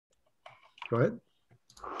Go ahead.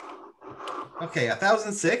 Okay,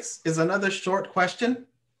 1006 is another short question.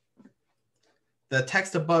 The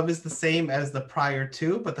text above is the same as the prior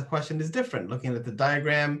two, but the question is different. Looking at the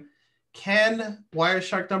diagram, can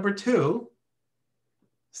Wireshark number 2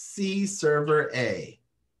 see server A?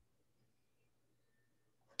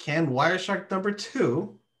 Can Wireshark number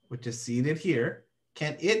 2, which is seated here,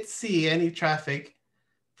 can it see any traffic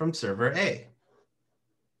from server A?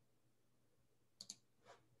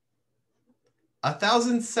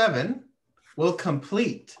 1007 will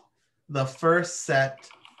complete the first set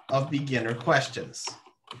of beginner questions.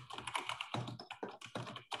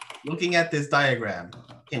 Looking at this diagram,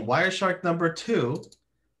 can Wireshark number 2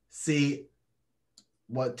 see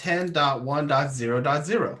what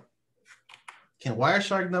 10.1.0.0? Can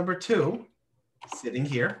Wireshark number 2, sitting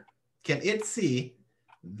here, can it see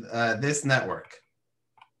this network?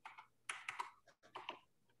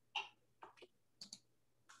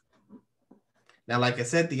 Now, like I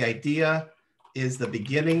said, the idea is the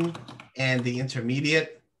beginning and the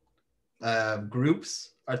intermediate groups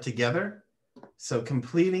are together. So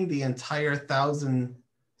completing the entire 1000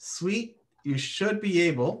 suite, you should be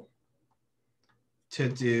able to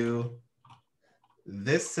do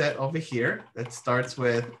this set over here that starts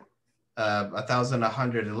with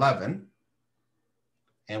 1111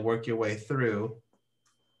 and work your way through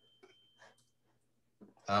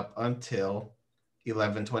up until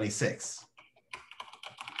 1126.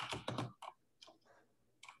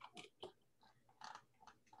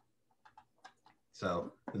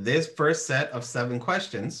 So this first set of 7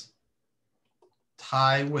 questions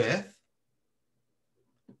tie with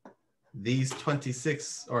these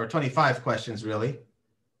 26 or 25 questions really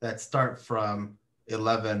that start from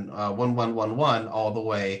 1111 all the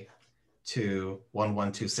way to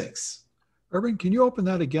 1126. Urban, can you open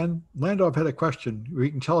that again? Landov had a question.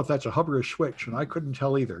 We can tell if that's a hub or a switch, and I couldn't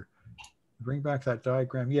tell either. Bring back that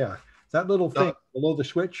diagram. Yeah, that little thing below the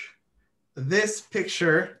switch. This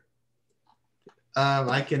picture,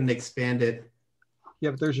 I can expand it.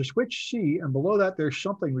 Yeah, but there's a switch C, and below that there's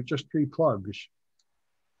something with just 3 plugs.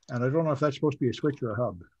 And I don't know if that's supposed to be a switch or a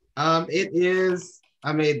hub. It is,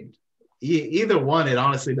 I mean, either one, it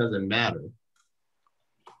honestly doesn't matter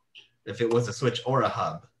if it was a switch or a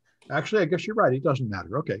hub. Actually, I guess you're right. It doesn't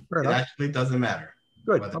matter. Okay, fair enough. It actually doesn't matter.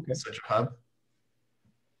 Good, whether okay. It's a switch or hub.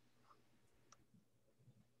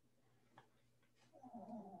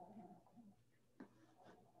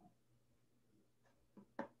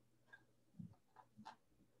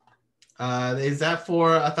 Is that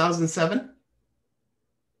for 1007?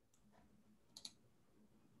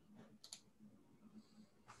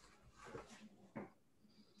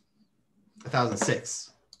 $1,006.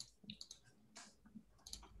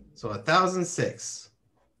 So 1006.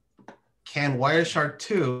 Can Wireshark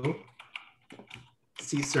 2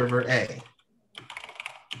 see server A?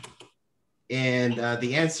 And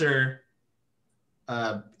the answer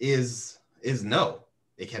is no,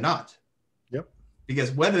 it cannot. Yep.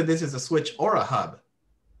 Because whether this is a switch or a hub,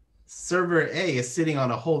 server A is sitting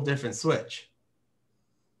on a whole different switch.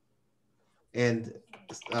 And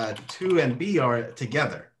 2 and B are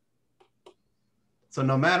together. So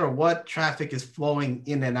no matter what traffic is flowing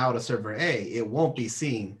in and out of server A, it won't be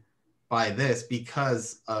seen by this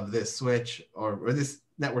because of this switch or this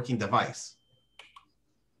networking device.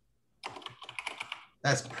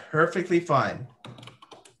 That's perfectly fine.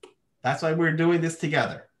 That's why we're doing this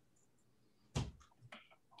together.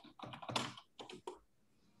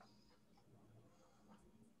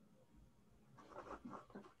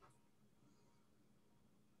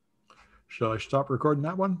 Shall I stop recording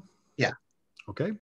that one? Yeah. Okay.